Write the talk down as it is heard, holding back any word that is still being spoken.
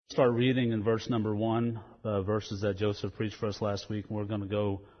Start reading in verse number 1, the verses that Joseph preached for us last week, and we're going to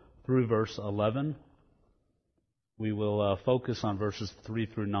go through verse 11. We will focus on verses 3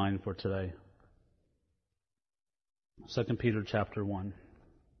 through 9 for today. 2 Peter chapter 1.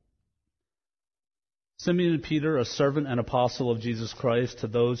 Simeon and Peter, a servant and apostle of Jesus Christ, to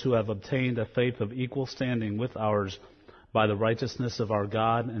those who have obtained a faith of equal standing with ours by the righteousness of our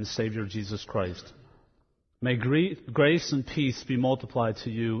God and Savior Jesus Christ. May grace and peace be multiplied to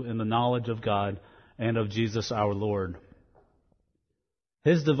you in the knowledge of God and of Jesus our Lord.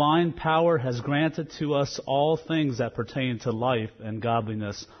 His divine power has granted to us all things that pertain to life and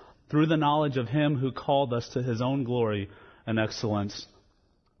godliness through the knowledge of Him who called us to His own glory and excellence,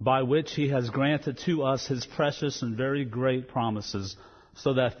 by which He has granted to us His precious and very great promises,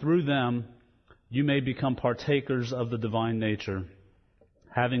 so that through them you may become partakers of the divine nature,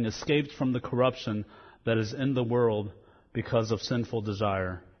 having escaped from the corruption that is in the world because of sinful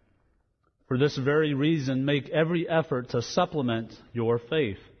desire. For this very reason, make every effort to supplement your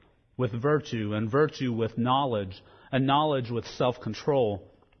faith with virtue, and virtue with knowledge, and knowledge with self-control,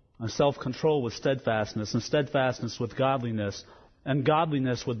 and self-control with steadfastness, and steadfastness with godliness, and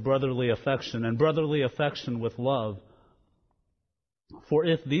godliness with brotherly affection, and brotherly affection with love. For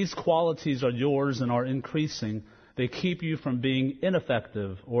if these qualities are yours and are increasing, they keep you from being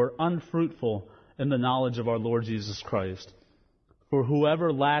ineffective or unfruitful in the knowledge of our Lord Jesus Christ. For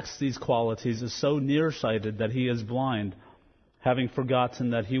whoever lacks these qualities is so nearsighted that he is blind, having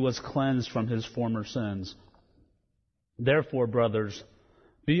forgotten that he was cleansed from his former sins. Therefore, brothers,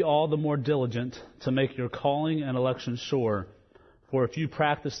 be all the more diligent to make your calling and election sure, for if you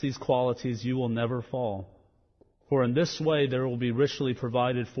practice these qualities, you will never fall. For in this way there will be richly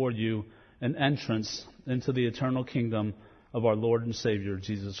provided for you an entrance into the eternal kingdom of our Lord and Savior,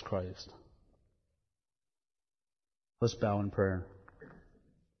 Jesus Christ. Let's bow in prayer.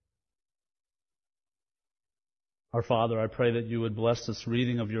 Our Father, I pray that you would bless this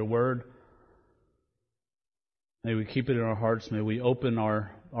reading of your word. May we keep it in our hearts. May we open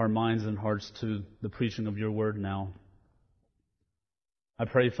our minds and hearts to the preaching of your word now. I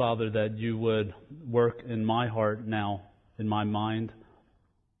pray, Father, that you would work in my heart now, in my mind.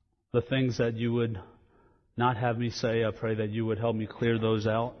 The things that you would not have me say, I pray that you would help me clear those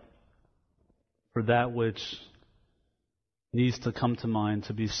out. For that which needs to come to mind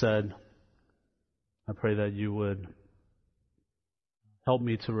to be said, I pray that you would help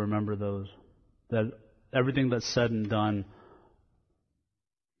me to remember those. That everything that's said and done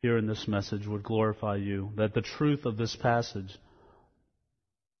here in this message would glorify you. That the truth of this passage,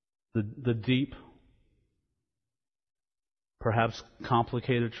 the deep, perhaps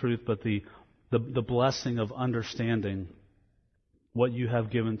complicated truth, but the blessing of understanding what you have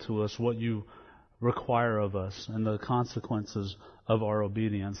given to us, what you require of us, and the consequences of our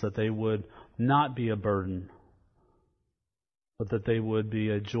obedience, that they would not be a burden, but that they would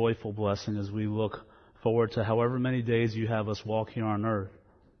be a joyful blessing as we look forward to however many days you have us walk here on earth,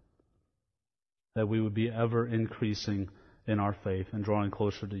 that we would be ever increasing in our faith and drawing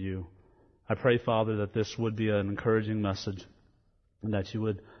closer to you. I pray, Father, that this would be an encouraging message, and that you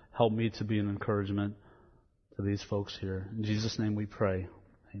would help me to be an encouragement to these folks here. In Jesus' name we pray.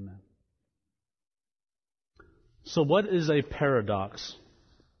 Amen. So what is a paradox?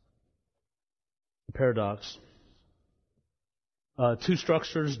 A paradox. Two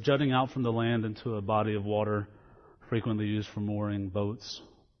structures jutting out from the land into a body of water, frequently used for mooring boats.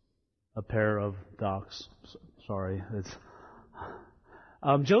 A pair of docks. Sorry.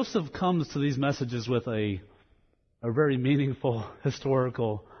 Joseph comes to these messages with a very meaningful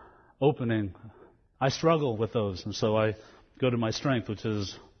historical opening. I struggle with those, and so I go to my strength, which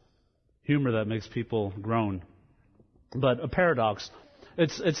is humor that makes people groan. But a paradox,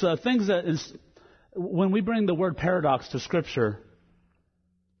 it's things that when we bring the word paradox to Scripture,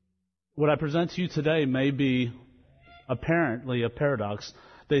 what I present to you today may be apparently a paradox.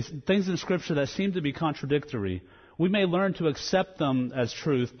 Things in Scripture that seem to be contradictory. We may learn to accept them as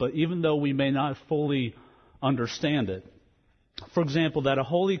truth, but even though we may not fully understand it. For example, that a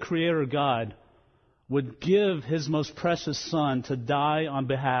holy Creator God would give His most precious Son to die on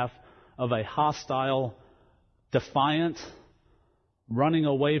behalf of a hostile, defiant, running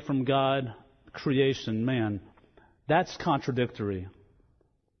away from God creation, man. That's contradictory.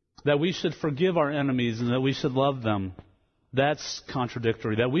 That we should forgive our enemies and that we should love them. That's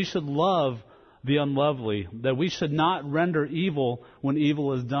contradictory. That we should love the unlovely. That we should not render evil when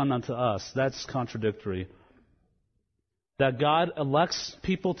evil is done unto us. That's contradictory. That God elects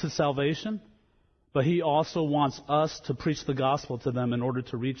people to salvation, but He also wants us to preach the gospel to them in order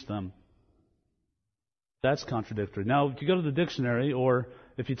to reach them. That's contradictory. Now, if you go to the dictionary or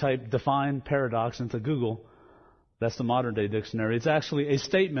if you type define paradox into Google, that's the modern day dictionary, it's actually a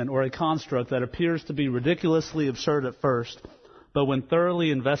statement or a construct that appears to be ridiculously absurd at first, but when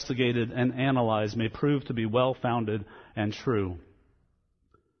thoroughly investigated and analyzed may prove to be well-founded and true.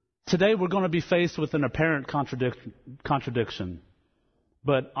 Today we're going to be faced with an apparent contradiction.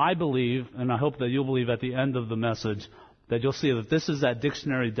 But I believe, and I hope that you'll believe at the end of the message, that you'll see that this is that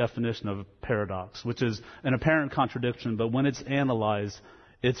dictionary definition of a paradox, which is an apparent contradiction, but when it's analyzed,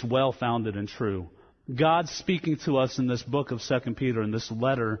 it's well-founded and true. God speaking to us in this book of 2 Peter, in this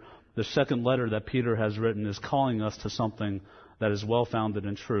letter, the second letter that Peter has written, is calling us to something that is well-founded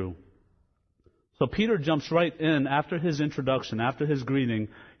and true. So Peter jumps right in after his introduction, after his greeting,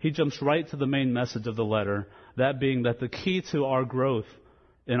 he jumps right to the main message of the letter, that being that the key to our growth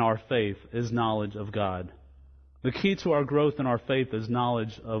in our faith is knowledge of God. The key to our growth in our faith is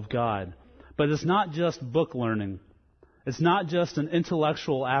knowledge of God. But it's not just book learning. It's not just an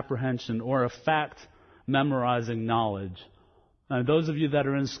intellectual apprehension or a fact memorizing knowledge. Now, those of you that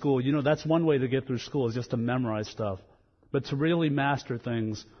are in school, you know that's one way to get through school is just to memorize stuff. But to really master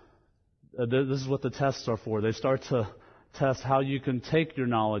things, this is what the tests are for. They start to test how you can take your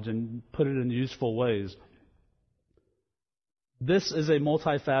knowledge and put it in useful ways. This is a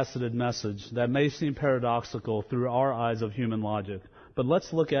multifaceted message that may seem paradoxical through our eyes of human logic. But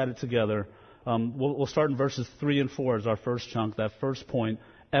let's look at it together. We'll start in verses 3 and 4 as our first chunk, that first point,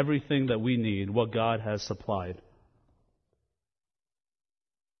 everything that we need, what God has supplied.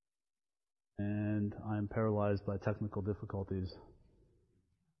 And I am paralyzed by technical difficulties.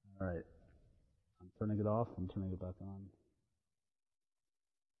 All right. I'm turning it off. I'm turning it back on.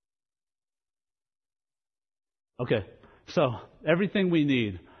 Okay. So, everything we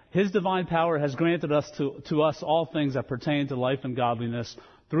need. His divine power has granted us to us all things that pertain to life and godliness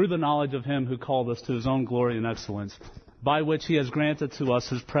through the knowledge of Him who called us to His own glory and excellence, by which He has granted to us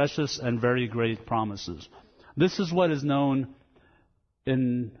His precious and very great promises. This is what is known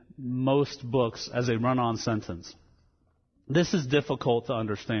in most books as a run-on sentence. This is difficult to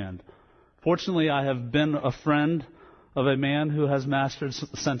understand. Fortunately, I have been a friend of a man who has mastered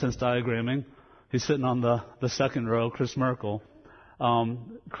sentence diagramming. He's sitting on the second row, Chris Merkel.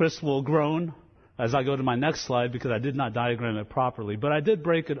 Chris will groan as I go to my next slide because I did not diagram it properly. But I did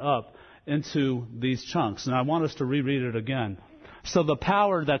break it up into these chunks, and I want us to reread it again. So the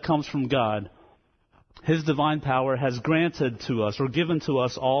power that comes from God, His divine power, has granted to us or given to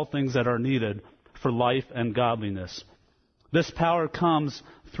us all things that are needed for life and godliness. This power comes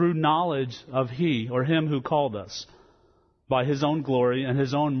through knowledge of He or Him who called us, by His own glory and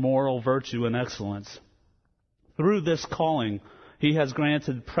His own moral virtue and excellence. Through this calling, He has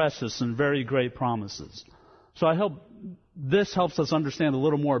granted precious and very great promises. So I hope this helps us understand a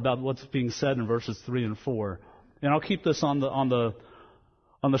little more about what's being said in verses 3 and 4. And I'll keep this on the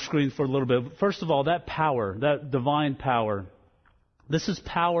screen for a little bit. First of all, that power, that divine power, this is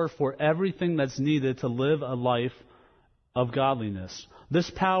power for everything that's needed to live a life of godliness. This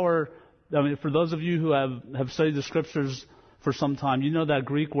power, I mean, for those of you who have studied the Scriptures for some time, you know that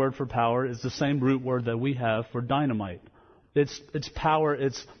Greek word for power is the same root word that we have for dynamite. It's power,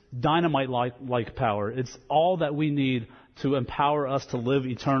 it's dynamite-like power. It's all that we need to empower us to live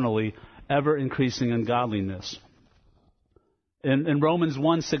eternally, ever increasing in godliness. In Romans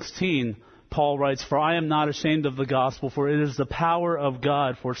 1:16, Paul writes, "For I am not ashamed of the gospel, for it is the power of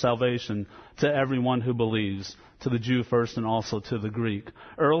God for salvation to everyone who believes, to the Jew first and also to the Greek."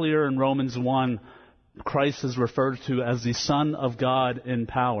 Earlier in Romans 1, Christ is referred to as the Son of God in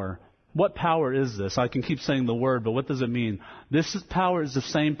power. What power is this? I can keep saying the word, but what does it mean? Power is the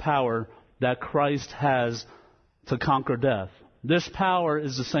same power that Christ has to conquer death. This power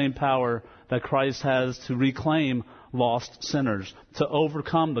is the same power that Christ has to reclaim lost sinners, to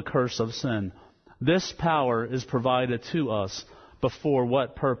overcome the curse of sin. This power is provided to us, but for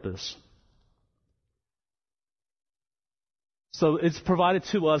what purpose? So it's provided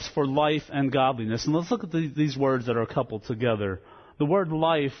to us for life and godliness. And let's look at these words that are coupled together. The word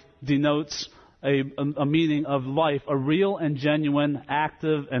life denotes a meaning of life, a real and genuine,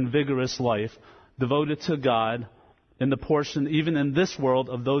 active and vigorous life devoted to God in the portion, even in this world,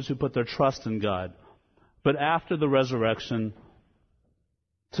 of those who put their trust in God. But after the resurrection,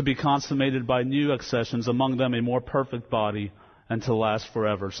 to be consummated by new accessions, among them a more perfect body, and to last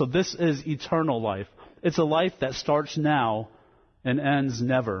forever. So this is eternal life. It's a life that starts now and ends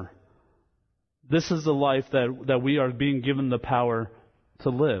never. This is the life that we are being given the power to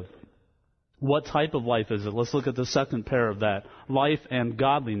live. What type of life is it? Let's look at the second pair of that. Life and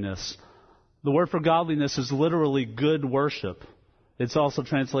godliness. The word for godliness is literally good worship. It's also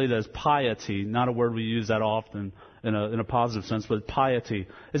translated as piety, not a word we use that often in a positive sense, but piety.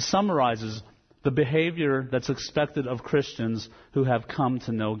 It summarizes the behavior that's expected of Christians who have come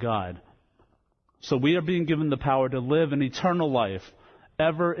to know God. So we are being given the power to live an eternal life,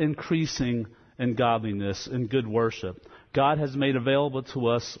 ever increasing in godliness and good worship. God has made available to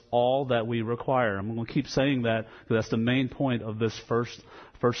us all that we require. I'm going to keep saying that because that's the main point of this first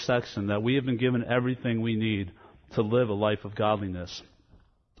section, that we have been given everything we need to live a life of godliness.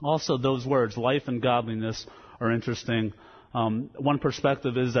 Also, those words, life and godliness, are interesting. One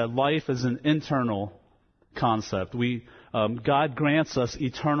perspective is that life is an internal concept. God grants us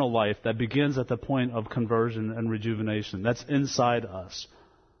eternal life that begins at the point of conversion and rejuvenation. That's inside us.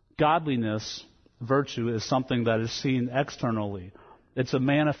 Godliness, virtue, is something that is seen externally. It's a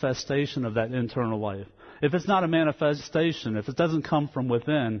manifestation of that internal life. If it's not a manifestation, if it doesn't come from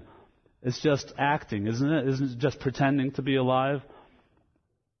within, it's just acting, isn't it? Isn't it just pretending to be alive?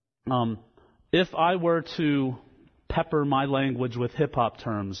 If I were to pepper my language with hip-hop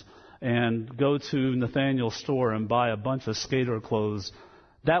terms and go to Nathaniel's store and buy a bunch of skater clothes,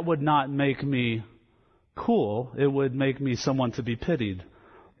 that would not make me cool. It would make me someone to be pitied.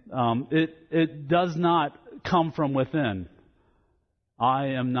 It does not come from within. I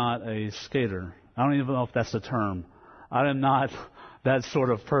am not a skater. I don't even know if that's a term. I am not that sort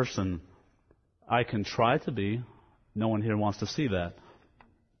of person. I can try to be. No one here wants to see that.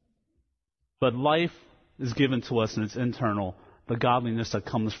 But life is given to us and it's internal. The godliness that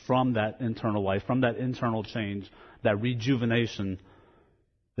comes from that internal life, from that internal change, that rejuvenation,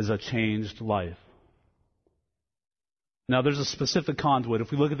 is a changed life. Now, there's a specific conduit.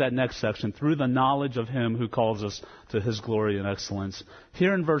 If we look at that next section, through the knowledge of Him who calls us to His glory and excellence.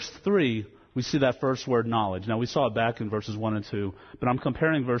 Here in verse 3, we see that first word, knowledge. Now, we saw it back in verses 1 and 2, but I'm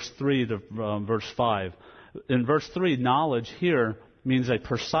comparing verse 3 to verse 5. In verse 3, knowledge here means a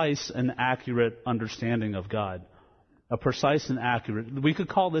precise and accurate understanding of God. A precise and accurate. We could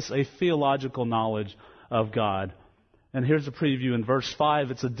call this a theological knowledge of God. And here's a preview in verse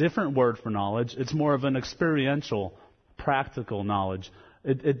 5. It's a different word for knowledge. It's more of an experiential, practical knowledge.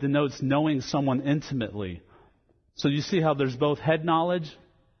 It denotes knowing someone intimately. So you see how there's both head knowledge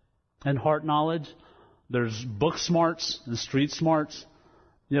and heart knowledge. There's book smarts and street smarts.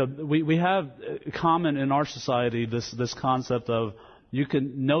 You know, we have common in our society this concept of you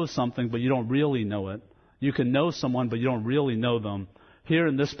can know something, but you don't really know it. You can know someone, but you don't really know them. Here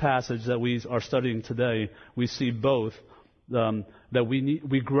in this passage that we are studying today, we see both. That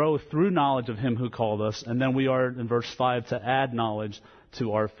we grow through knowledge of Him who called us, and then we are, in verse 5, to add knowledge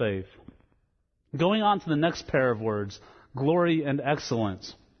to our faith. Going on to the next pair of words, glory and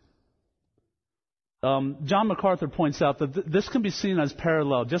excellence. John MacArthur points out that this can be seen as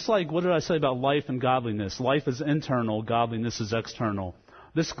parallel. Just like, what did I say about life and godliness? Life is internal, godliness is external.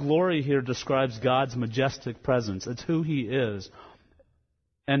 This glory here describes God's majestic presence. It's who He is.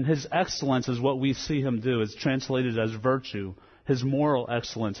 And His excellence is what we see Him do. It's translated as virtue, His moral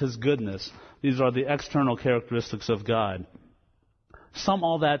excellence, His goodness. These are the external characteristics of God. Sum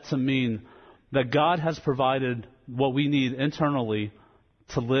all that to mean that God has provided what we need internally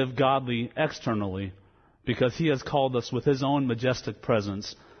to live godly externally, because He has called us with His own majestic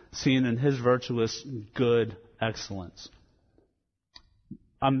presence, seen in His virtuous, good excellence.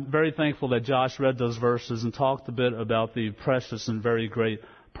 I'm very thankful that Josh read those verses and talked a bit about the precious and very great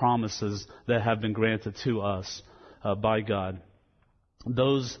promises that have been granted to us by God.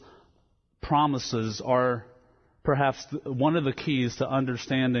 Those promises are perhaps one of the keys to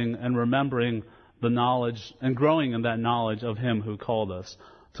understanding and remembering the knowledge and growing in that knowledge of Him who called us.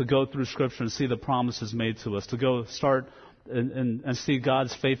 To go through Scripture and see the promises made to us. To go start and see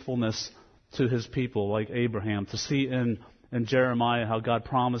God's faithfulness to His people like Abraham. To see in Jeremiah how God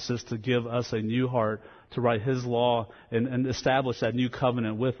promises to give us a new heart, to write His law and establish that new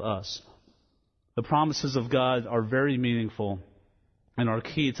covenant with us. The promises of God are very meaningful and are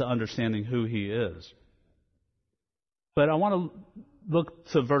key to understanding who He is. But I want to look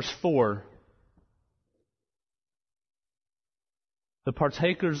to verse 4. The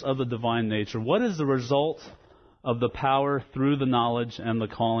partakers of the divine nature. What is the result of the power through the knowledge and the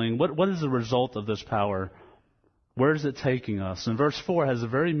calling? What is the result of this power? Where is it taking us? And verse 4 has a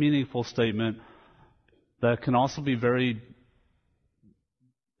very meaningful statement that can also be very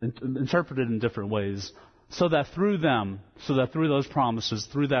interpreted in different ways. So that through those promises,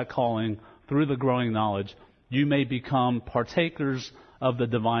 through that calling, through the growing knowledge, you may become partakers of the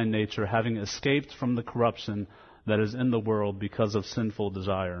divine nature, having escaped from the corruption that is in the world because of sinful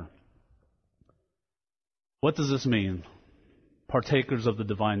desire. What does this mean? Partakers of the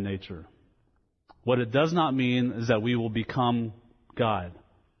divine nature. What it does not mean is that we will become God.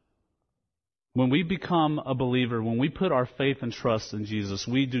 When we become a believer, when we put our faith and trust in Jesus,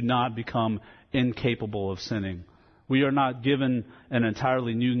 we do not become incapable of sinning. We are not given an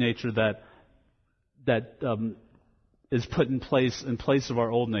entirely new nature that is put in place of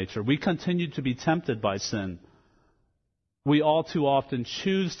our old nature. We continue to be tempted by sin. We all too often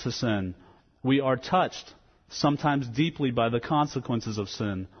choose to sin. We are touched, sometimes deeply, by the consequences of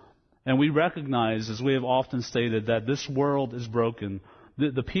sin. And we recognize, as we have often stated, that this world is broken.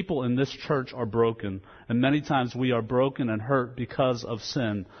 The people in this church are broken. And many times we are broken and hurt because of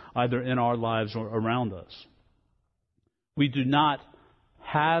sin, either in our lives or around us. We do not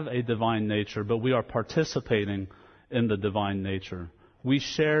have a divine nature, but we are participating in the divine nature. We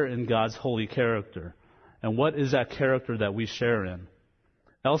share in God's holy character. And what is that character that we share in?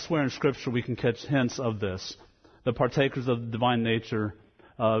 Elsewhere in Scripture we can catch hints of this. The partakers of the divine nature,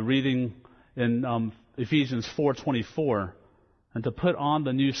 reading in Ephesians 4:24, and to put on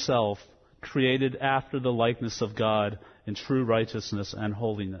the new self, created after the likeness of God in true righteousness and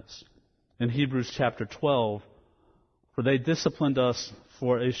holiness. In Hebrews chapter 12, for they disciplined us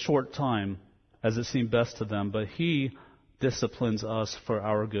for a short time, as it seemed best to them, but He disciplines us for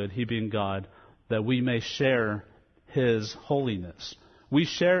our good, He being God, that we may share His holiness. We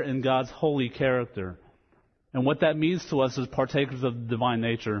share in God's holy character. And what that means to us as partakers of the divine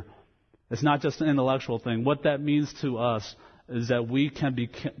nature, it's not just an intellectual thing. What that means to us is that we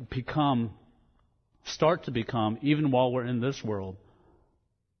can start to become, even while we're in this world,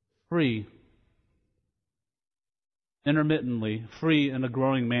 free, intermittently, free in a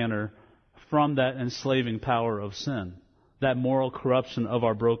growing manner from that enslaving power of sin, that moral corruption of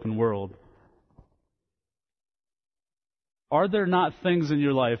our broken world. Are there not things in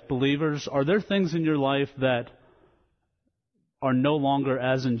your life, believers, are there things in your life that are no longer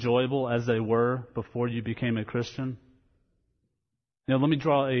as enjoyable as they were before you became a Christian? You know, let me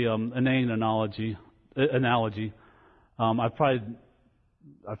draw an inane analogy. I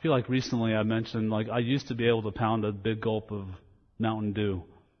feel like recently I mentioned, I used to be able to pound a big gulp of Mountain Dew.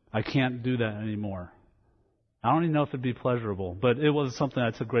 I can't do that anymore. I don't even know if it'd be pleasurable, but it was something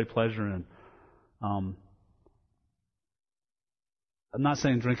I took great pleasure in. I'm not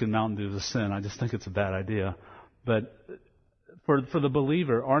saying drinking Mountain Dew is a sin. I just think it's a bad idea. But for the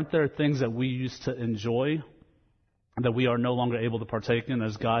believer, aren't there things that we used to enjoy that we are no longer able to partake in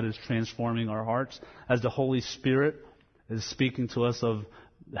as God is transforming our hearts, as the Holy Spirit is speaking to us of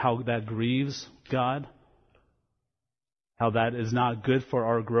how that grieves God, how that is not good for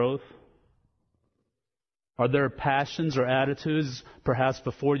our growth? Are there passions or attitudes, perhaps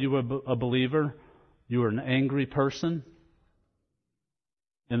before you were a believer, you were an angry person,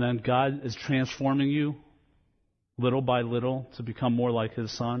 and then God is transforming you little by little to become more like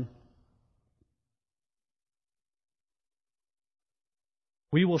His Son?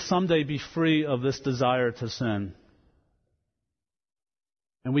 We will someday be free of this desire to sin.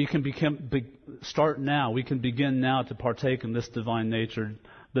 And we can start now. We can begin now to partake in this divine nature.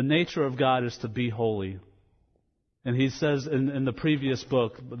 The nature of God is to be holy. And He says in the previous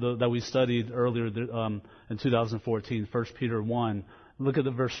book that we studied earlier in 2014, 1 Peter 1, look at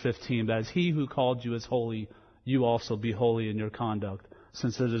the verse 15. That is, He who called you is holy, you also be holy in your conduct,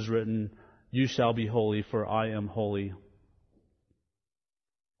 since it is written, you shall be holy, for I am holy.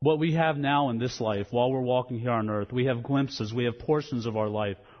 What we have now in this life, while we're walking here on earth, we have glimpses, we have portions of our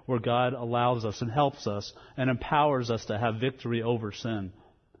life where God allows us and helps us and empowers us to have victory over sin.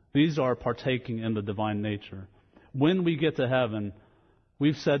 These are partaking in the divine nature. When we get to heaven,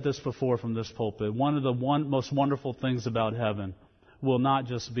 we've said this before from this pulpit, one of the most wonderful things about heaven will not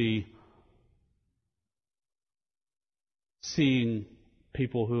just be seeing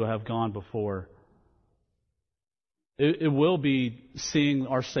people who have gone before. It will be seeing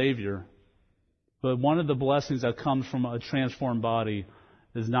our Savior. But one of the blessings that comes from a transformed body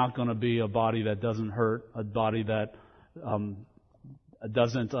is not going to be a body that doesn't hurt, a body that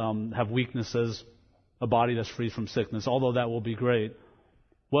doesn't have weaknesses, a body that's free from sickness, although that will be great.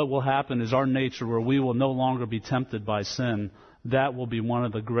 What will happen is our nature, where we will no longer be tempted by sin, that will be one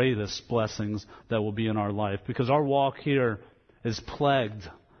of the greatest blessings that will be in our life. Because our walk here is plagued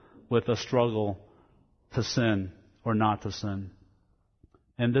with a struggle to sin or not to sin.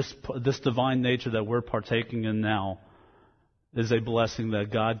 And this divine nature that we're partaking in now is a blessing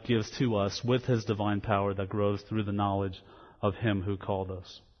that God gives to us with His divine power that grows through the knowledge of Him who called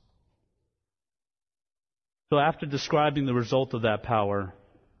us. So after describing the result of that power,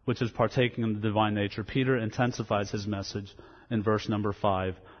 which is partaking in the divine nature, Peter intensifies his message in verse number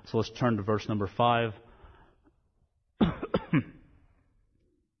 5. So let's turn to verse number 5.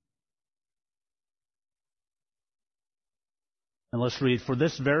 And let's read, "For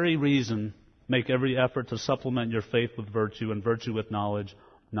this very reason, make every effort to supplement your faith with virtue, and virtue with knowledge,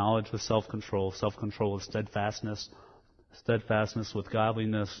 knowledge with self-control, self-control with steadfastness, steadfastness with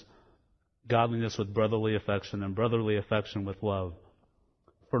godliness, godliness with brotherly affection, and brotherly affection with love.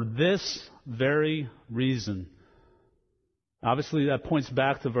 For this very reason." Obviously, that points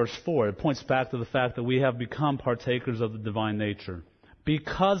back to verse 4. It points back to the fact that we have become partakers of the divine nature.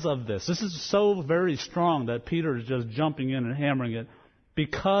 Because of this is so very strong that Peter is just jumping in and hammering it.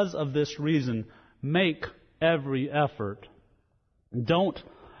 Because of this reason, make every effort. Don't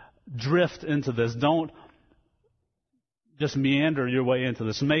drift into this. Don't just meander your way into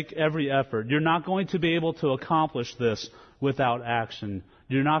this. Make every effort. You're not going to be able to accomplish this without action.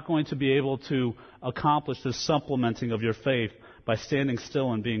 You're not going to be able to accomplish this supplementing of your faith by standing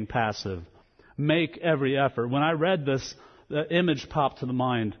still and being passive. Make every effort. When I read this, the image popped to the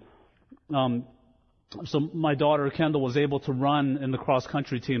mind. So my daughter Kendall was able to run in the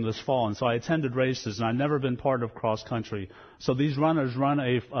cross-country team this fall, and so I attended races, and I've never been part of cross-country. So these runners run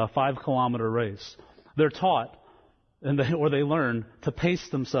a 5-kilometer race. They're taught, or they learn, to pace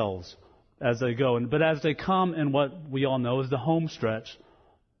themselves as they go. But as they come in what we all know is the home stretch,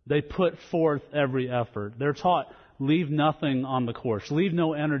 they put forth every effort. They're taught, leave nothing on the course. Leave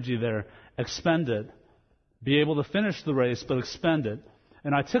no energy there. Expend it. Be able to finish the race, but expend it.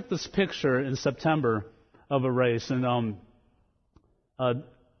 And I took this picture in September of a race, and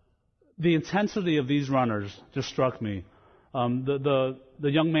the intensity of these runners just struck me. The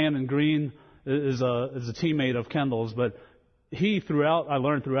young man in green is a teammate of Kendall's, but I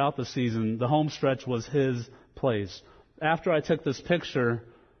learned throughout the season, the home stretch was his place. After I took this picture,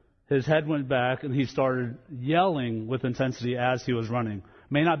 his head went back, and he started yelling with intensity as he was running.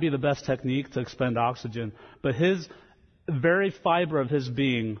 May not be the best technique to expend oxygen, but his very fiber of his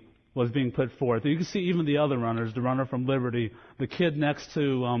being was being put forth. You can see even the other runners, the runner from Liberty, the kid next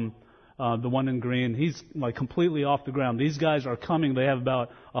to the one in green, he's like completely off the ground. These guys are coming. They have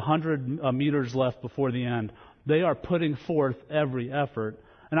about 100 meters left before the end. They are putting forth every effort.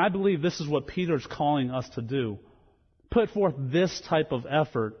 And I believe this is what Peter's calling us to do. Put forth this type of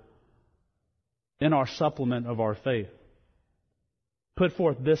effort in our supplement of our faith. Put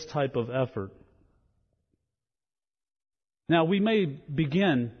forth this type of effort. Now, we may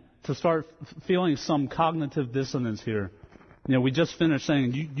begin to start feeling some cognitive dissonance here. We just finished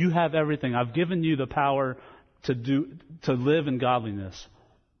saying, you have everything. I've given you the power to live in godliness.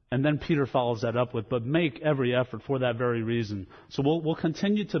 And then Peter follows that up with, but make every effort for that very reason. So we'll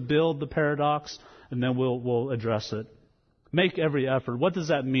continue to build the paradox, and then we'll address it. Make every effort. What does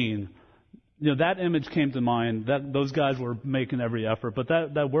that mean? That image came to mind. That those guys were making every effort, but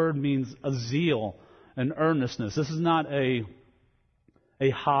that word means a zeal, an earnestness. This is not a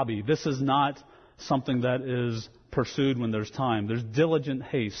hobby. This is not something that is pursued when there's time. There's diligent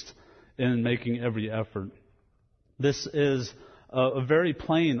haste in making every effort. This is a very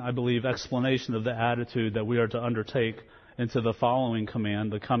plain, I believe, explanation of the attitude that we are to undertake into the following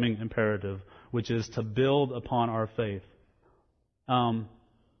command, the coming imperative, which is to build upon our faith.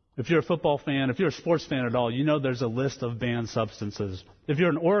 If you're a football fan, if you're a sports fan at all, you know there's a list of banned substances. If you're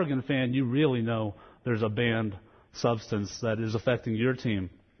an Oregon fan, you really know there's a banned substance that is affecting your team.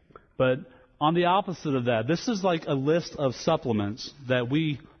 But on the opposite of that, this is like a list of supplements that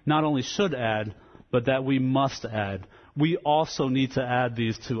we not only should add, but that we must add. We also need to add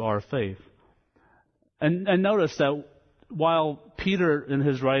these to our faith. And notice that while Peter, in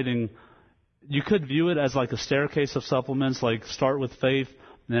his writing, you could view it as like a staircase of supplements, like start with faith,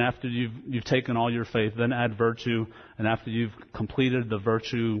 and then after you've taken all your faith, then add virtue, and after you've completed the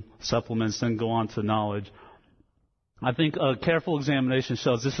virtue supplements, then go on to knowledge. I think a careful examination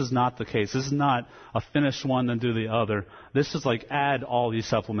shows this is not the case. This is not a finish one then do the other. This is like add all these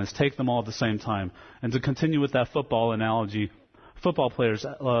supplements, take them all at the same time. And to continue with that football analogy, football players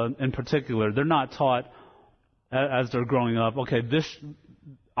in particular, they're not taught as they're growing up, okay,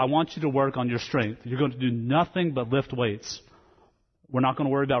 I want you to work on your strength. You're going to do nothing but lift weights. We're not going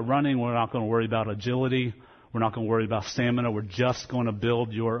to worry about running. We're not going to worry about agility. We're not going to worry about stamina. We're just going to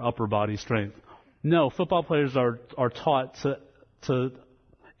build your upper body strength. No, football players are taught to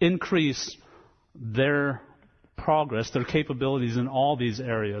increase their progress, their capabilities in all these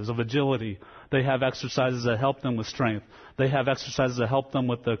areas of agility. They have exercises that help them with strength. They have exercises that help them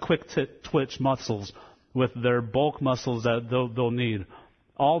with the quick twitch muscles, with their bulk muscles that they'll need.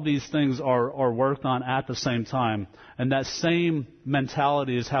 All these things are worked on at the same time. And that same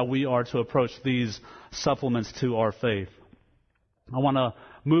mentality is how we are to approach these supplements to our faith. I want to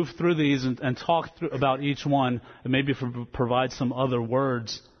move through these and talk about each one and maybe provide some other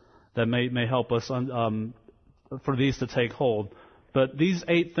words that may help us for these to take hold. But these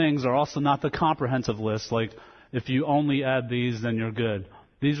 8 things are also not the comprehensive list, like if you only add these, then you're good.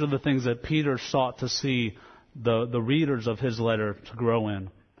 These are the things that Peter sought to see the readers of his letter to grow in.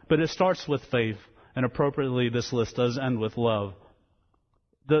 But it starts with faith, and appropriately this list does end with love.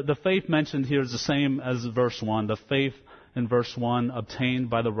 The faith mentioned here is the same as verse 1. The faith in verse 1 obtained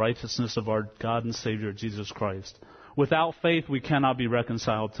by the righteousness of our God and Savior Jesus Christ. Without faith, we cannot be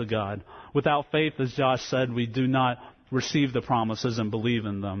reconciled to God. Without faith, as Josh said, we do not receive the promises and believe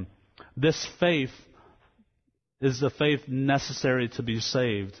in them. This faith is the faith necessary to be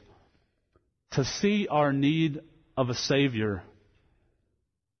saved. To see our need of a Savior,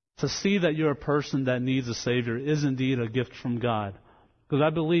 to see that you're a person that needs a Savior, is indeed a gift from God. Because I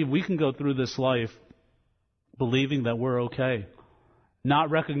believe we can go through this life believing that we're okay,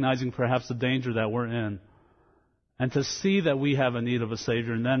 not recognizing perhaps the danger that we're in. And to see that we have a need of a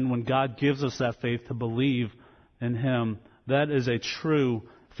Savior, and then when God gives us that faith to believe in Him, that is a true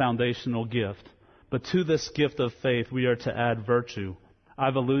foundational gift. But to this gift of faith, we are to add virtue.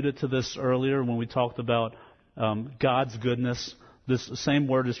 I've alluded to this earlier when we talked about God's goodness. This same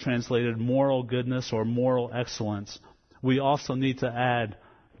word is translated moral goodness or moral excellence. We also need to add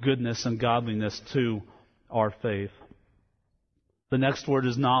goodness and godliness to our faith. The next word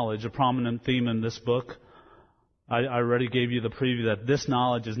is knowledge, a prominent theme in this book. I already gave you the preview that this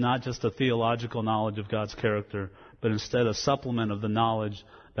knowledge is not just a theological knowledge of God's character, but instead a supplement of the knowledge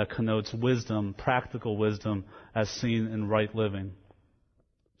that connotes wisdom, practical wisdom, as seen in right living.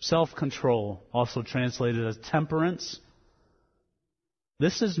 Self-control, also translated as temperance.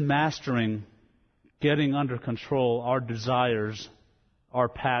 This is mastering, getting under control our desires, our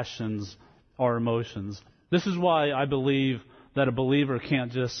passions, our emotions. This is why I believe that a believer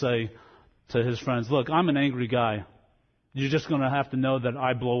can't just say to his friends, look, I'm an angry guy. You're just going to have to know that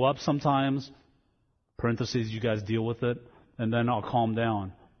I blow up sometimes. Parentheses, you guys deal with it, and then I'll calm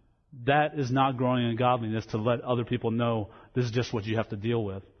down. That is not growing in godliness to let other people know this is just what you have to deal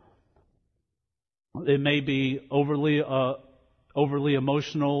with. It may be overly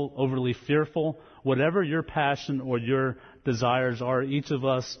emotional, overly fearful. Whatever your passion or your desires are, each of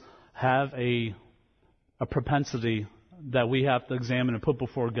us have a propensity that we have to examine and put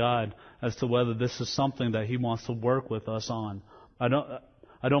before God as to whether this is something that He wants to work with us on. I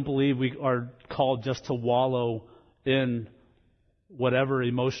don't believe we are called just to wallow in whatever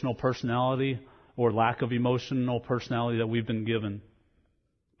emotional personality or lack of emotional personality that we've been given.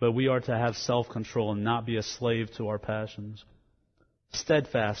 But we are to have self-control and not be a slave to our passions.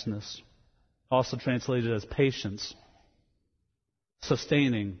 Steadfastness, also translated as patience,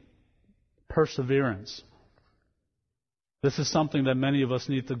 sustaining, perseverance. This is something that many of us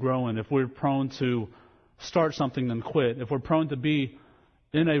need to grow in. If we're prone to start something and quit, if we're prone to be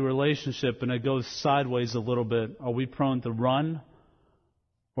in a relationship and it goes sideways a little bit, are we prone to run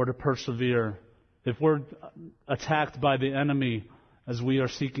or to persevere? If we're attacked by the enemy as we are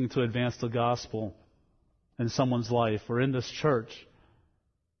seeking to advance the gospel in someone's life or in this church,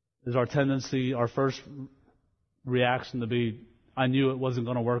 is our tendency, our first reaction to be, I knew it wasn't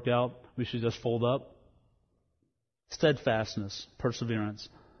going to work out, we should just fold up? Steadfastness, perseverance.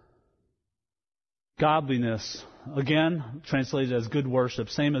 Godliness, again, translated as good worship,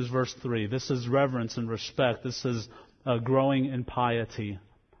 same as verse 3. This is reverence and respect. This is growing in piety.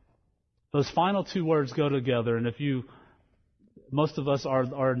 Those final 2 words go together, and most of us,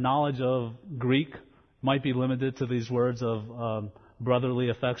 our knowledge of Greek might be limited to these words of brotherly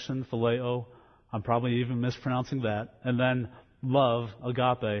affection, phileo. I'm probably even mispronouncing that. And then love,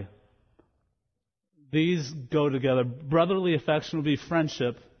 agape. These go together. Brotherly affection would be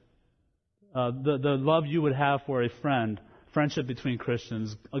friendship. The love you would have for a friend. Friendship between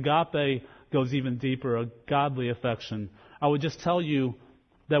Christians. Agape goes even deeper. A godly affection. I would just tell you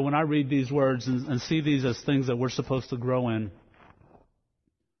that when I read these words and see these as things that we're supposed to grow in,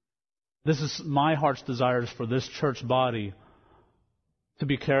 this is my heart's desires for this church body to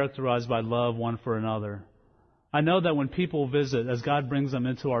be characterized by love one for another. I know that when people visit, as God brings them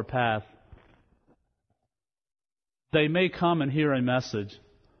into our path, they may come and hear a message.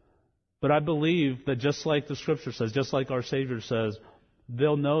 But I believe that just like the Scripture says, just like our Savior says,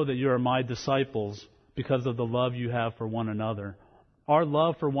 they'll know that you are my disciples because of the love you have for one another. Our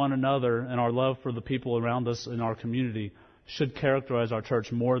love for one another and our love for the people around us in our community should characterize our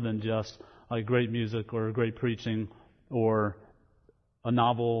church more than just like great music or great preaching or a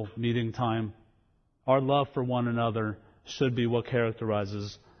novel meeting time. Our love for one another should be what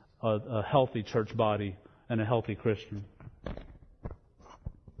characterizes a healthy church body and a healthy Christian.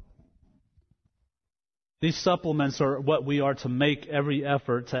 These supplements are what we are to make every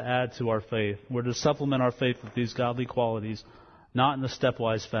effort to add to our faith. We're to supplement our faith with these godly qualities, not in a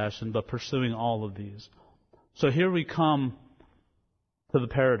stepwise fashion, but pursuing all of these. So here we come to the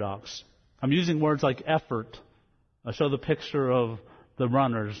paradox. I'm using words like effort. I show the picture of the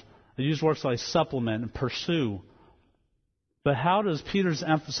runners. I use words like supplement and pursue. But how does Peter's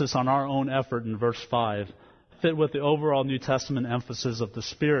emphasis on our own effort in verse 5 fit with the overall New Testament emphasis of the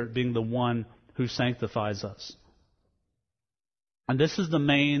Spirit being the one who sanctifies us? And this is the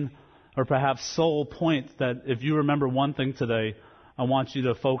main, or perhaps sole point that if you remember one thing today, I want you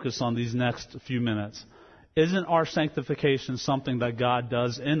to focus on these next few minutes. Isn't our sanctification something that God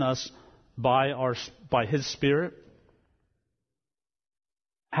does in us by His Spirit?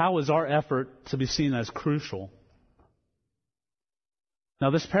 How is our effort to be seen as crucial? Now,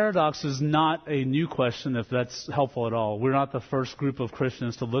 this paradox is not a new question, if that's helpful at all. We're not the first group of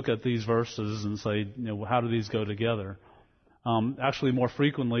Christians to look at these verses and say, how do these go together? Actually, more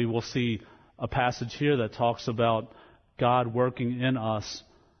frequently, we'll see a passage here that talks about God working in us,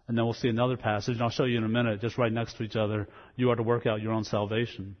 and then we'll see another passage, and I'll show you in a minute, just right next to each other, you are to work out your own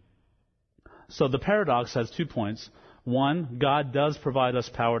salvation. So the paradox has 2 points. One, God does provide us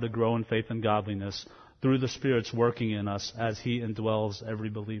power to grow in faith and godliness through the Spirit's working in us as He indwells every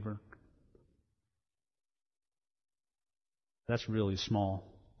believer. That's really small.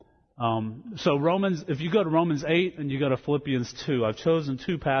 So if you go to Romans 8 and you go to Philippians 2, I've chosen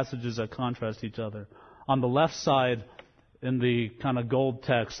 2 passages that contrast each other. On the left side, in the kind of gold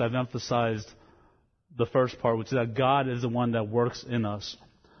text, I've emphasized the first part, which is that God is the one that works in us.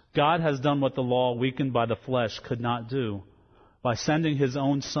 God has done what the law, weakened by the flesh, could not do. By sending His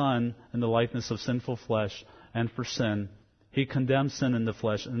own Son in the likeness of sinful flesh and for sin, He condemned sin in the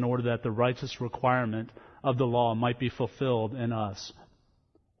flesh in order that the righteous requirement of the law might be fulfilled in us,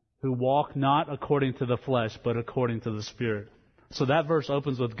 who walk not according to the flesh, but according to the Spirit. So that verse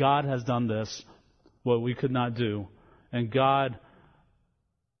opens with, God has done this, what we could not do. And God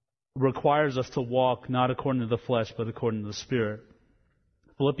requires us to walk not according to the flesh, but according to the Spirit.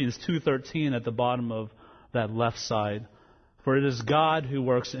 Philippians 2:13 at the bottom of that left side. For it is God who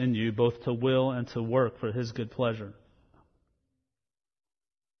works in you, both to will and to work for His good pleasure.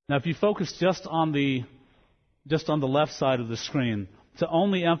 Now, if you focus just on the left side of the screen, to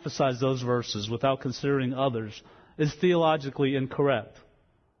only emphasize those verses without considering others is theologically incorrect.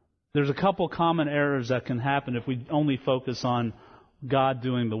 There's a couple common errors that can happen if we only focus on God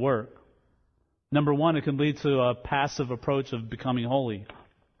doing the work. Number one, it can lead to a passive approach of becoming holy.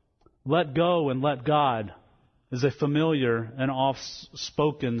 Let go and let God is a familiar and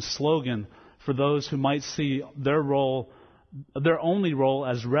oft-spoken slogan for those who might see their only role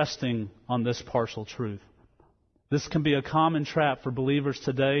as resting on this partial truth. This can be a common trap for believers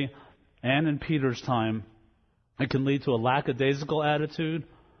today and in Peter's time. It can lead to a lackadaisical attitude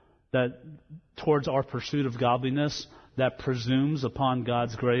that towards our pursuit of godliness that presumes upon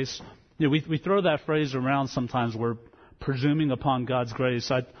God's grace. We throw that phrase around sometimes. We're presuming upon God's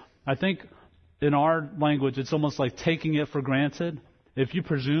grace. I think in our language, it's almost like taking it for granted. If you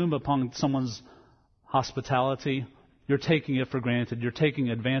presume upon someone's hospitality, you're taking it for granted. You're taking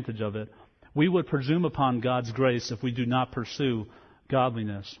advantage of it. We would presume upon God's grace if we do not pursue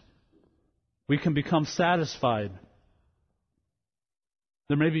godliness. We can become satisfied.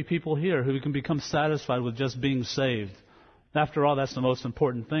 There may be people here who can become satisfied with just being saved. After all, that's the most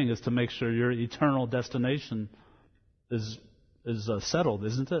important thing, is to make sure your eternal destination is settled,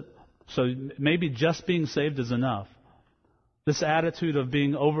 isn't it? So maybe just being saved is enough. This attitude of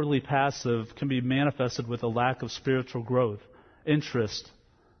being overly passive can be manifested with a lack of spiritual growth, interest,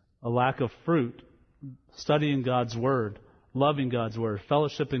 a lack of fruit, studying God's Word, loving God's Word,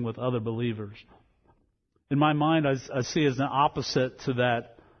 fellowshipping with other believers. In my mind, I see as an opposite to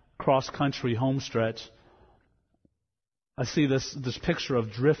that cross-country homestretch, I see this picture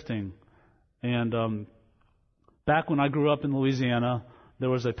of drifting. And back when I grew up in Louisiana, there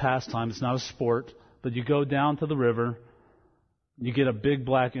was a pastime. It's not a sport, but you go down to the river, you get a big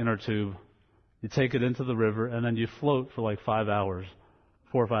black inner tube, you take it into the river, and then you float for like 4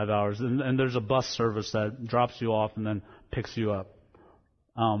 or 5 hours. And there's a bus service that drops you off and then picks you up.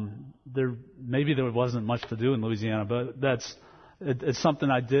 Maybe there wasn't much to do in Louisiana, but it's something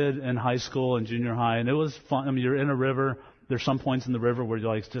I did in high school and junior high, and it was fun. I mean, you're in a river. There's some points in the river where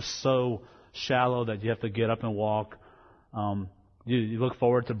you're like just so shallow that you have to get up and walk. You look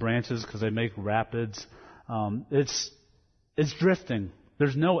forward to branches because they make rapids. It's drifting.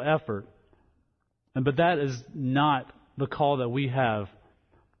 There's no effort. But that is not the call that we have.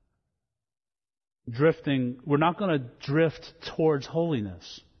 Drifting, we're not going to drift towards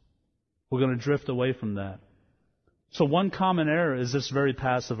holiness. we're going to drift away from that. So one common error is this very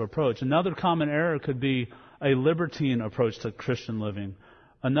passive approach. Another common error could be a libertine approach to Christian living.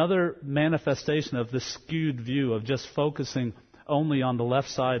 Another manifestation of this skewed view of just focusing only on the left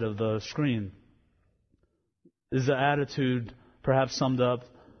side of the screen is the attitude, perhaps summed up,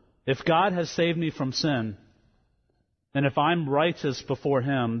 if God has saved me from sin, and if I'm righteous before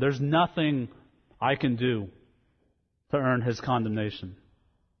Him, there's nothing I can do to earn His condemnation.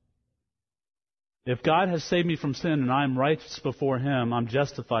 If God has saved me from sin and I'm righteous before Him, I'm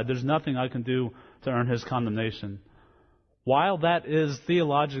justified. There's nothing I can do to earn His condemnation. While that is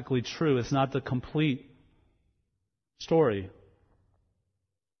theologically true, it's not the complete story.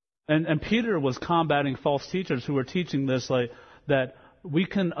 And Peter was combating false teachers who were teaching this, like that we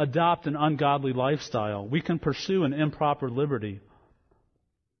can adopt an ungodly lifestyle. We can pursue an improper liberty.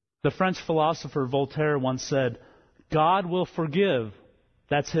 The French philosopher Voltaire once said, God will forgive.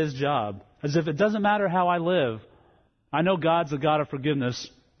 That's His job. As if it doesn't matter how I live. I know God's a God of forgiveness.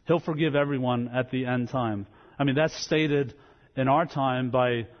 He'll forgive everyone at the end time. I mean, that's stated in our time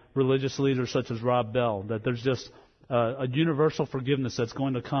by religious leaders such as Rob Bell, that there's just a universal forgiveness that's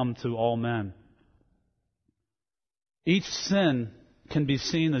going to come to all men. Each sin can be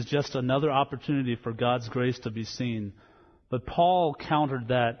seen as just another opportunity for God's grace to be seen. But Paul countered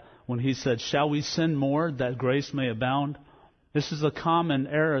that when he said, shall we sin more that grace may abound? This is a common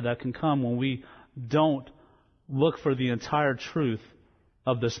error that can come when we don't look for the entire truth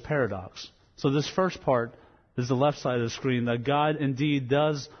of this paradox. So this first part is the left side of the screen, that God indeed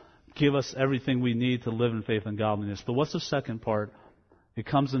does give us everything we need to live in faith and godliness. But what's the second part? It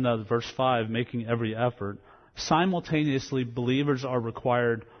comes in verse 5, making every effort. Simultaneously, believers are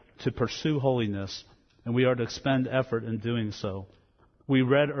required to pursue holiness, and we are to expend effort in doing so. We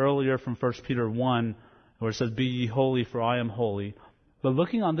read earlier from 1 Peter 1, where it says, be ye holy, for I am holy. But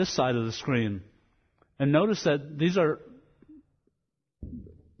looking on this side of the screen, and notice that these are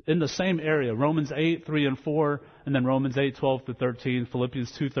in the same area, Romans 8, 3 and 4, and then Romans 8, 12 to 13,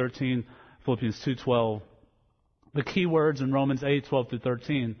 Philippians 2, 13, Philippians 2, 12. The key words in Romans 8, 12 to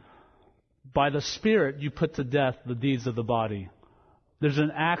 13, by the Spirit you put to death the deeds of the body. There's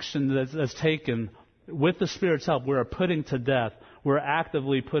an action that's taken with the Spirit's help. We're putting to death. We're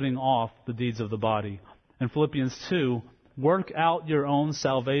actively putting off the deeds of the body. In Philippians 2, work out your own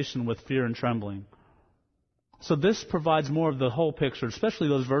salvation with fear and trembling. So this provides more of the whole picture, especially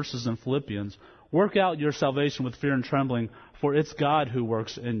those verses in Philippians. Work out your salvation with fear and trembling, for it's God who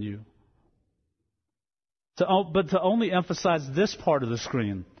works in you. But to only emphasize this part of the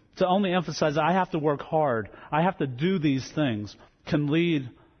screen, to only emphasize I have to work hard, I have to do these things, can lead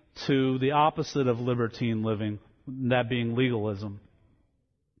to the opposite of libertine living, that being legalism.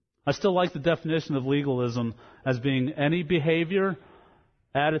 I still like the definition of legalism as being any behavior,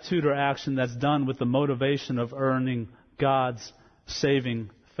 attitude, or action that's done with the motivation of earning God's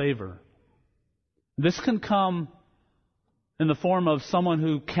saving favor. This can come in the form of someone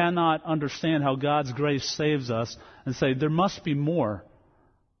who cannot understand how God's grace saves us and say, there must be more.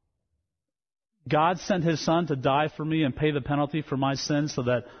 God sent His Son to die for me and pay the penalty for my sins so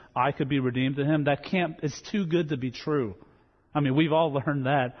that I could be redeemed to Him. It's too good to be true. I mean, we've all learned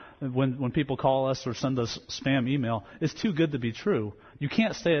that when people call us or send us spam email. It's too good to be true. You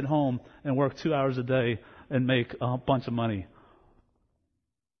can't stay at home and work 2 hours a day and make a bunch of money.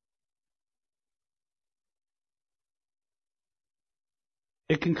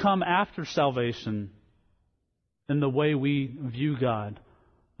 It can come after salvation in the way we view God.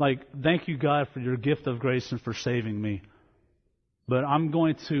 Like, thank you, God, for your gift of grace and for saving me. But I'm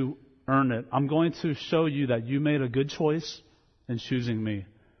going to earn it. I'm going to show you that you made a good choice in choosing me.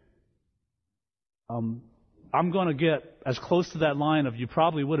 I'm going to get as close to that line of you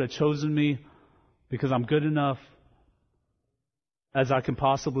probably would have chosen me because I'm good enough as I can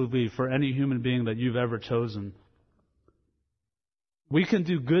possibly be for any human being that you've ever chosen. We can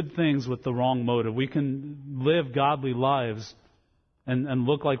do good things with the wrong motive. We can live godly lives and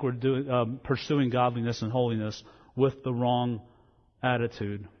look like we're pursuing godliness and holiness with the wrong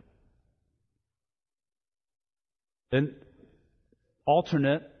attitude. An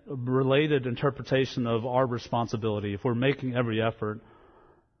alternate, related interpretation of our responsibility, if we're making every effort,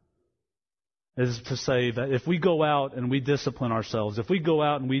 is to say that if we go out and we discipline ourselves, if we go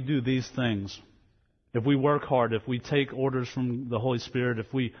out and we do these things, if we work hard, if we take orders from the Holy Spirit,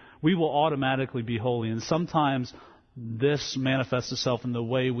 we will automatically be holy. And sometimes this manifests itself in the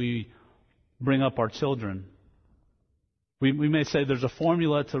way we bring up our children. We may say there's a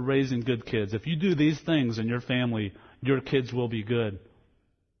formula to raising good kids. If you do these things in your family, your kids will be good.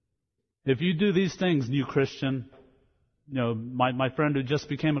 If you do these things, new Christian, my friend who just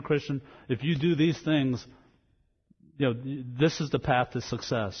became a Christian, if you do these things, this is the path to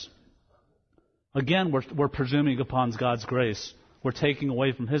success. Again, we're presuming upon God's grace. We're taking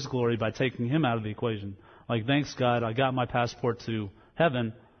away from His glory by taking Him out of the equation. Like, thanks God, I got my passport to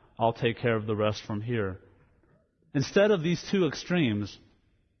heaven. I'll take care of the rest from here. Instead of these two extremes,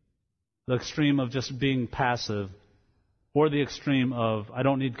 the extreme of just being passive, or the extreme of, I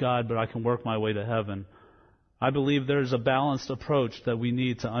don't need God, but I can work my way to heaven, I believe there's a balanced approach that we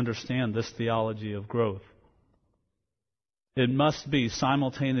need to understand this theology of growth. It must be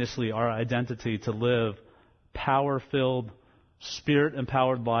simultaneously our identity to live power-filled,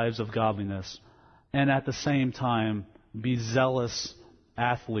 Spirit-empowered lives of godliness, and at the same time be zealous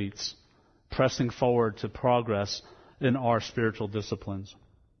athletes pressing forward to progress in our spiritual disciplines.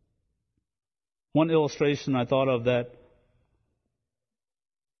 One illustration I thought of that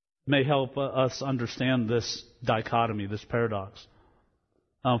may help us understand this dichotomy, this paradox.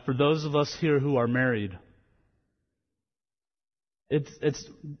 For those of us here who are married,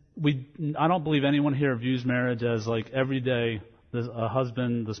 I don't believe anyone here views marriage as like every day a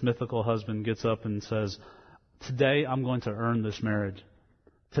husband, this mythical husband, gets up and says, today I'm going to earn this marriage.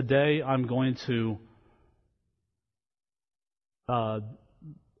 Today I'm going to I'm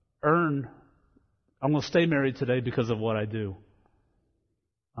going to stay married today because of what I do.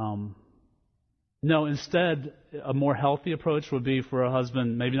 No, instead, a more healthy approach would be for a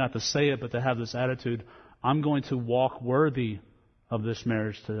husband, maybe not to say it, but to have this attitude, I'm going to walk worthy of this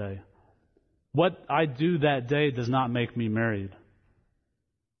marriage today. What I do that day does not make me married.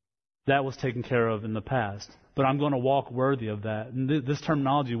 That was taken care of in the past. But I'm going to walk worthy of that. And this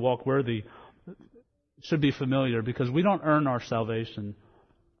terminology, walk worthy, should be familiar because we don't earn our salvation,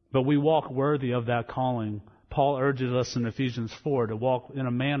 but we walk worthy of that calling. Paul urges us in Ephesians 4 to walk in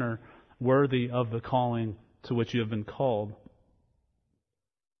a manner worthy of the calling to which you have been called.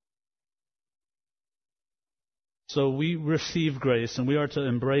 So we receive grace, and we are to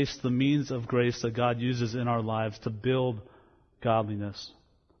embrace the means of grace that God uses in our lives to build godliness.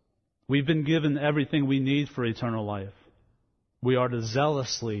 We've been given everything we need for eternal life. We are to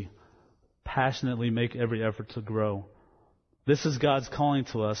zealously, passionately make every effort to grow. This is God's calling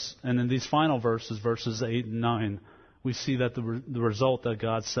to us, and in these final verses, verses 8 and 9, we see that the result that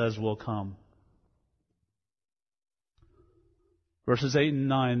God says will come. Verses 8 and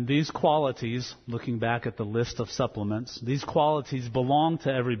 9, these qualities, looking back at the list of supplements, these qualities belong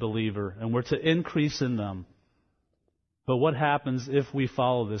to every believer, and we're to increase in them. But what happens if we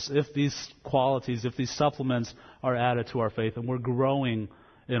follow this? If these qualities, if these supplements are added to our faith, and we're growing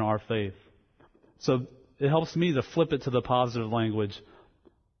in our faith? So it helps me to flip it to the positive language.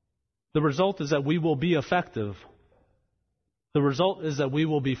 The result is that we will be effective. The result is that we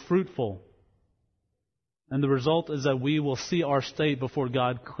will be fruitful. And the result is that we will see our state before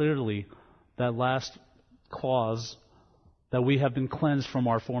God clearly, that last clause, that we have been cleansed from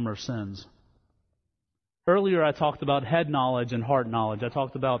our former sins. Earlier I talked about head knowledge and heart knowledge. I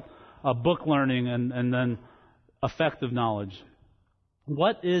talked about book learning and then effective knowledge.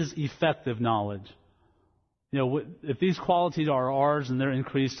 What is effective knowledge? If these qualities are ours and they're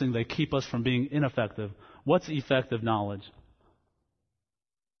increasing, they keep us from being ineffective. What's effective knowledge?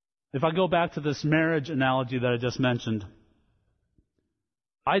 If I go back to this marriage analogy that I just mentioned,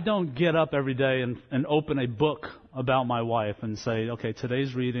 I don't get up every day and open a book about my wife and say, okay,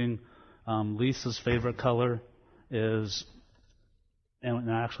 today's reading, Lisa's favorite color is,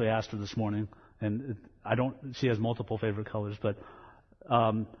 and I actually asked her this morning, and she has multiple favorite colors, but,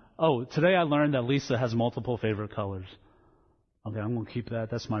 today I learned that Lisa has multiple favorite colors. Okay, I'm going to keep that.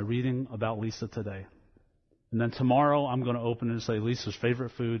 That's my reading about Lisa today. And then tomorrow I'm going to open it and say Lisa's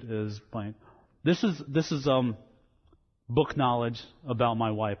favorite food is blank. This is book knowledge about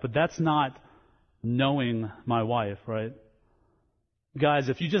my wife, but that's not knowing my wife, right? Guys,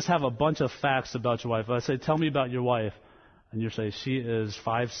 if you just have a bunch of facts about your wife, I say, tell me about your wife, and you say she is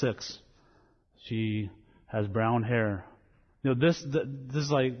 5'6", she has brown hair. This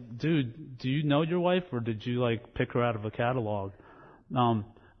is like, dude, do you know your wife, or did you pick her out of a catalog?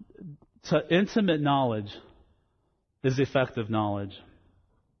 Intimate knowledge is effective knowledge.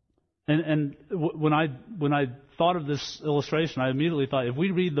 And when I thought of this illustration, I immediately thought, if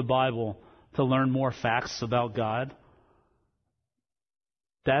we read the Bible to learn more facts about God,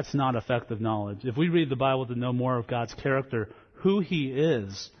 that's not effective knowledge. If we read the Bible to know more of God's character, who He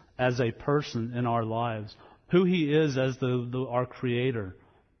is as a person in our lives, who He is as our Creator,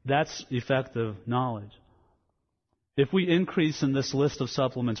 that's effective knowledge. If we increase in this list of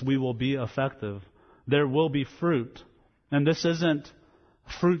supplements, we will be effective. There will be fruit. And this isn't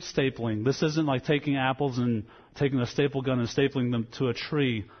fruit stapling. This isn't like taking apples and taking a staple gun and stapling them to a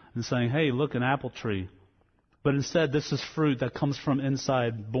tree and saying, hey, look, an apple tree. But instead, this is fruit that comes from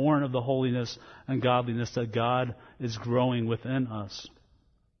inside, born of the holiness and godliness that God is growing within us.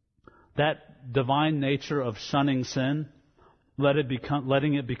 That divine nature of shunning sin,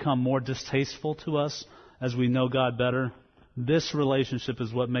 letting it become more distasteful to us as we know God better, this relationship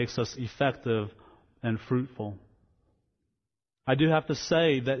is what makes us effective and fruitful. I do have to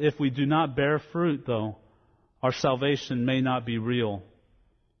say that if we do not bear fruit, though, our salvation may not be real.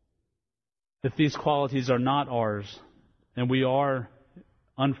 If these qualities are not ours and we are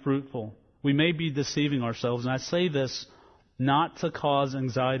unfruitful, we may be deceiving ourselves. And I say this not to cause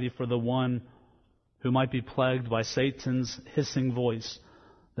anxiety for the one who might be plagued by Satan's hissing voice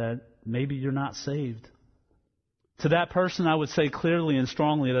that maybe you're not saved. To that person, I would say clearly and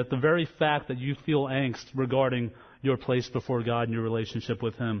strongly that the very fact that you feel angst regarding your place before God and your relationship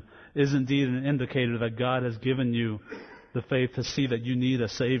with Him is indeed an indicator that God has given you the faith to see that you need a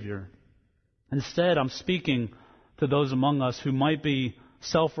Savior. Instead, I'm speaking to those among us who might be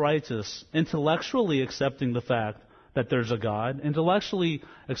self-righteous, intellectually accepting the fact that there's a God, intellectually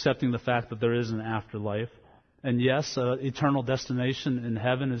accepting the fact that there is an afterlife. And yes, eternal destination in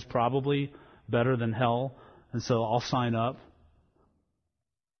heaven is probably better than hell, and so I'll sign up.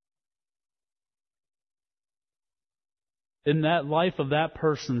 In that life of that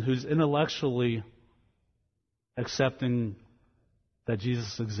person who's intellectually accepting that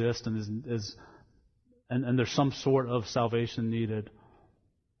Jesus exists and and there's some sort of salvation needed,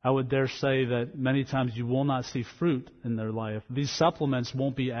 I would dare say that many times you will not see fruit in their life. These supplements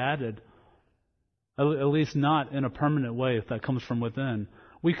won't be added, at least not in a permanent way if that comes from within.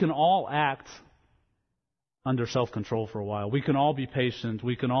 We can all act under self-control for a while. We can all be patient.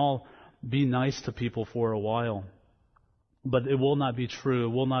 We can all be nice to people for a while. But it will not be true.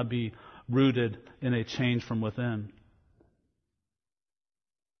 It will not be rooted in a change from within.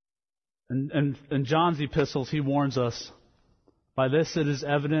 And in John's epistles, he warns us, by this it is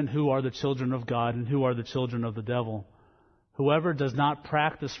evident who are the children of God and who are the children of the devil. Whoever does not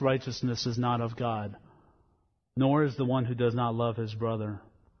practice righteousness is not of God, nor is the one who does not love his brother.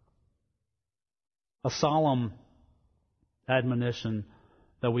 A solemn admonition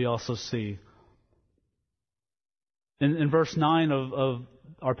that we also see. In verse 9 of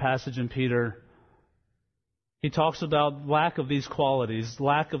our passage in Peter, he talks about lack of these qualities,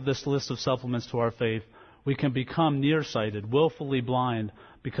 lack of this list of supplements to our faith. We can become nearsighted, willfully blind,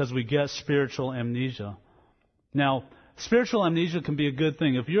 because we get spiritual amnesia. Now, spiritual amnesia can be a good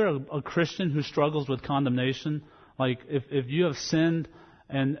thing. If you're a Christian who struggles with condemnation, like if you have sinned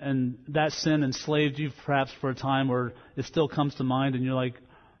and that sin enslaved you perhaps for a time, or it still comes to mind and you're like,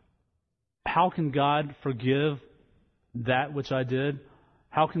 how can God forgive that which I did?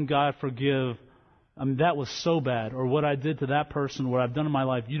 How can God forgive, that was so bad, or what I did to that person, what I've done in my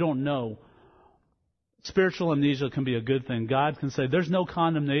life, you don't know. Spiritual amnesia can be a good thing. God can say, there's no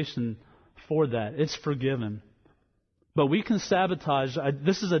condemnation for that. It's forgiven. But we can sabotage,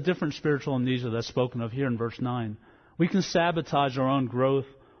 this is a different spiritual amnesia that's spoken of here in verse 9. We can sabotage our own growth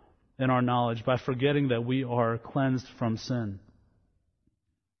in our knowledge by forgetting that we are cleansed from sin.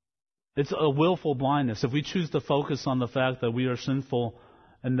 It's a willful blindness. If we choose to focus on the fact that we are sinful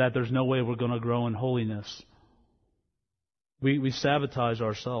and that there's no way we're going to grow in holiness, we sabotage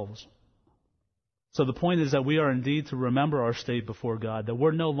ourselves. So the point is that we are indeed to remember our state before God, that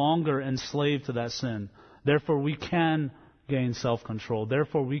we're no longer enslaved to that sin. Therefore, we can gain self-control.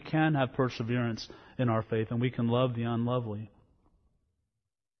 Therefore, we can have perseverance in our faith, and we can love the unlovely.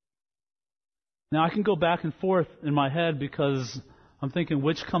 Now, I can go back and forth in my head because I'm thinking,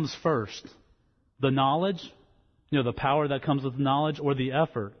 which comes first? The knowledge, the power that comes with knowledge, or the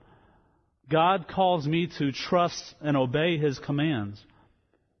effort? God calls me to trust and obey His commands.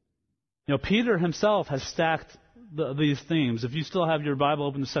 Peter himself has stacked these themes. If you still have your Bible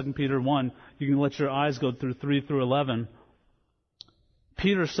open to 2 Peter 1, you can let your eyes go through 3 through 11.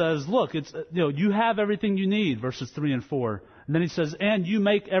 Peter says, look, it's you have everything you need, verses 3 and 4. And then he says, and you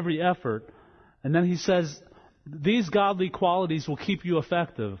make every effort. And then he says, these godly qualities will keep you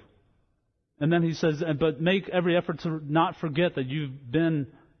effective. And then he says, but make every effort to not forget that you've been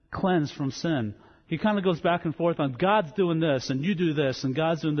cleansed from sin. He kind of goes back and forth on God's doing this, and you do this, and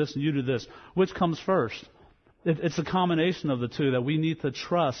God's doing this, and you do this. Which comes first? It's a combination of the two, that we need to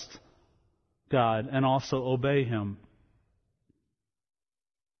trust God and also obey Him.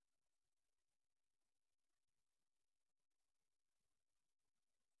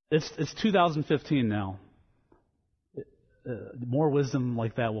 It's 2015 now. More wisdom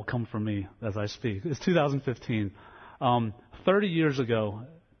like that will come from me as I speak. It's 2015. 30 years ago,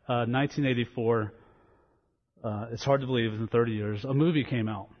 1984, it's hard to believe, in 30 years, a movie came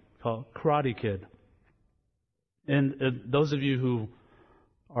out called Karate Kid. And those of you who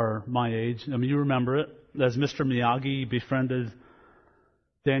are my age, I mean, you remember it. As Mr. Miyagi befriended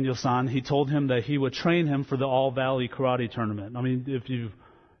Daniel-san, he told him that he would train him for the All-Valley Karate Tournament. I mean, if you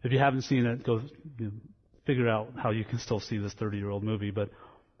haven't seen it, go figure out how you can still see this 30-year-old movie. But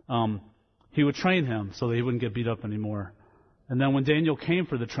he would train him so that he wouldn't get beat up anymore. And then when Daniel came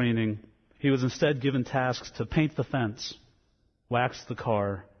for the training, he was instead given tasks to paint the fence, wax the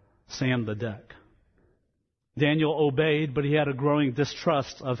car, sand the deck. Daniel obeyed, but he had a growing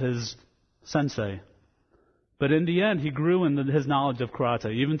distrust of his sensei. But in the end, he grew in his knowledge of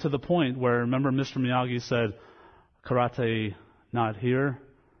karate, even to the point where, remember, Mr. Miyagi said, karate not here,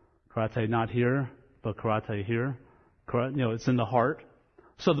 but karate here. It's in the heart.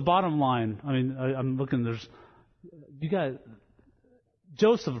 So the bottom line, I mean, I'm looking,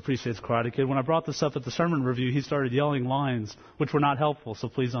 Joseph appreciates Karate Kid. When I brought this up at the sermon review, he started yelling lines, which were not helpful, so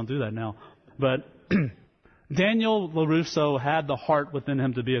please don't do that now. But Daniel LaRusso had the heart within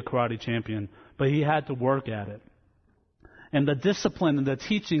him to be a karate champion, but he had to work at it. And the discipline and the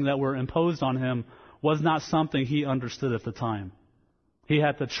teaching that were imposed on him was not something he understood at the time. He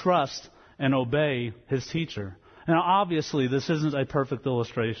had to trust and obey his teacher. Now, obviously, this isn't a perfect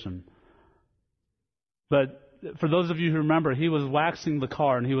illustration. But for those of you who remember, he was waxing the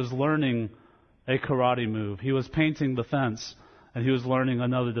car and he was learning a karate move. He was painting the fence and he was learning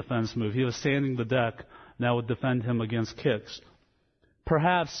another defense move. He was sanding the deck, and that would defend him against kicks.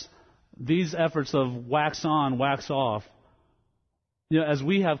 Perhaps these efforts of wax on, wax off, as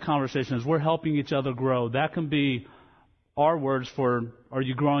we have conversations, we're helping each other grow. That can be our words for, are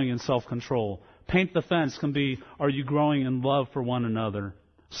you growing in self-control? Paint the fence can be, are you growing in love for one another?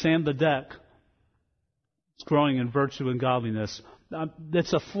 Sand the deck, it's growing in virtue and godliness.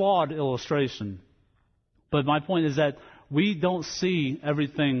 It's a flawed illustration. But my point is that we don't see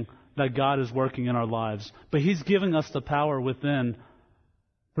everything that God is working in our lives. But He's giving us the power within,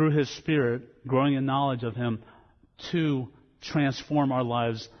 through His Spirit, growing in knowledge of Him, to transform our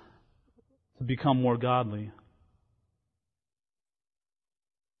lives to become more godly.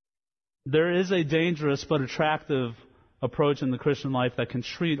 There is a dangerous but attractive approach in the Christian life that can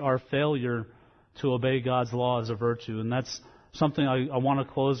treat our failure to obey God's law as a virtue. And that's something I want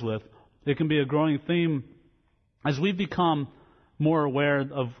to close with. It can be a growing theme as we become more aware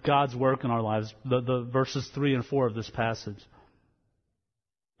of God's work in our lives, the verses 3 and 4 of this passage.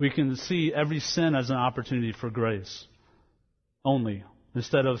 We can see every sin as an opportunity for grace only,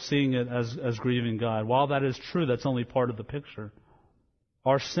 instead of seeing it as grieving God. While that is true, that's only part of the picture.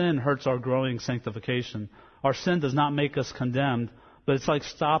 Our sin hurts our growing sanctification. Our sin does not make us condemned, but it's like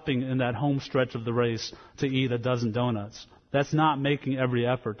stopping in that home stretch of the race to eat a dozen donuts. That's not making every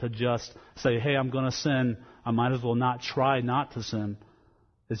effort to just say, hey, I'm going to sin. I might as well not try not to sin.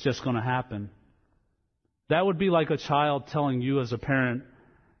 It's just going to happen. That would be like a child telling you as a parent,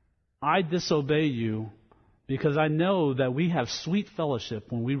 I disobey you because I know that we have sweet fellowship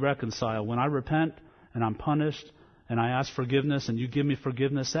when we reconcile. When I repent and I'm punished and I ask forgiveness and you give me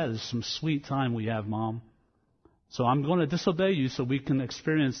forgiveness, that is some sweet time we have, Mom. So I'm going to disobey you so we can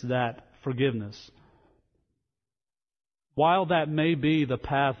experience that forgiveness. While that may be the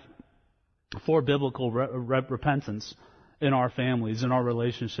path for biblical repentance in our families, in our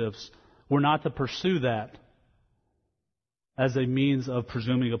relationships, we're not to pursue that as a means of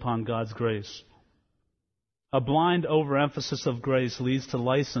presuming upon God's grace. A blind overemphasis of grace leads to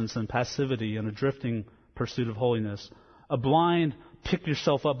license and passivity and a drifting pursuit of holiness. A blind pick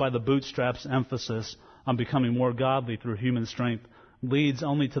yourself up by the bootstraps emphasis on becoming more godly through human strength leads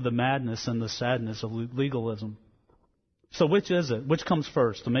only to the madness and the sadness of legalism. So which is it? Which comes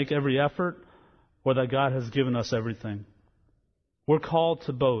first? To make every effort, or that God has given us everything? We're called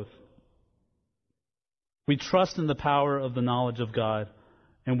to both. We trust in the power of the knowledge of God,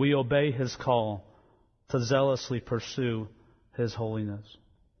 and we obey His call to zealously pursue His holiness.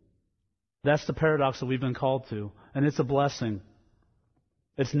 That's the paradox that we've been called to, and it's a blessing.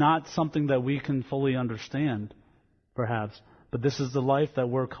 It's not something that we can fully understand, perhaps, but this is the life that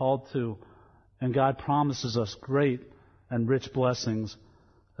we're called to, and God promises us great and rich blessings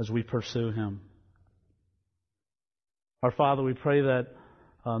as we pursue Him. Our Father, we pray that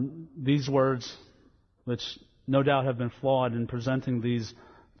these words, which no doubt have been flawed in presenting these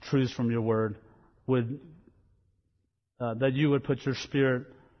truths from your Word, that you would put your Spirit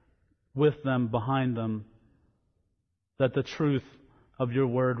with them, behind them, that the truth of your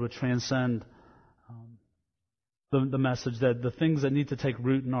Word would transcend the message, that the things that need to take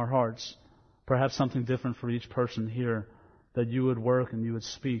root in our hearts, perhaps something different for each person here, that you would work and you would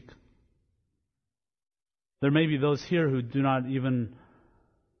speak. There may be those here who do not even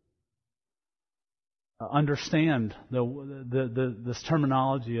understand this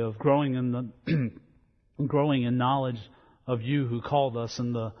terminology of growing in knowledge of you who called us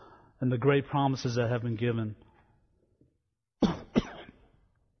and the great promises that have been given.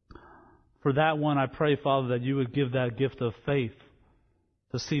 For that one, I pray, Father, that you would give that gift of faith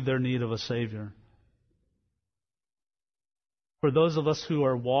to see their need of a Savior. For those of us who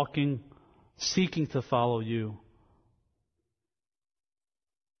are walking, seeking to follow you,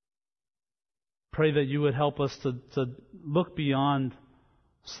 pray that you would help us to look beyond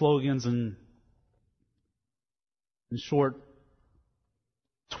slogans and short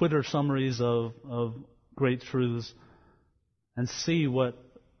Twitter summaries of great truths and see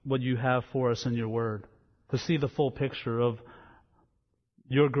what you have for us in your word, to see the full picture of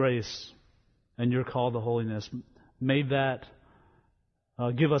your grace and your call to holiness. May that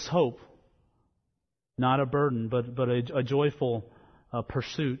give us hope, not a burden, but a joyful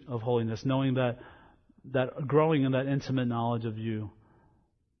pursuit of holiness, knowing that growing in that intimate knowledge of you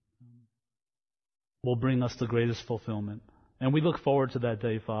will bring us the greatest fulfillment. And we look forward to that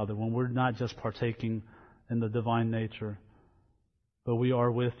day, Father, when we're not just partaking in the divine nature, but we are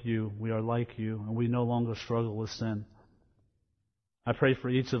with you, we are like you, and we no longer struggle with sin. I pray for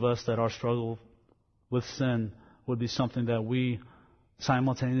each of us that our struggle with sin would be something that we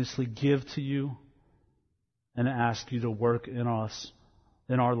simultaneously give to you and ask you to work in us,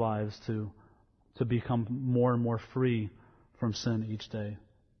 in our lives, to become more and more free from sin each day.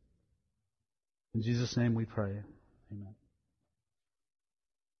 In Jesus' name we pray. Amen.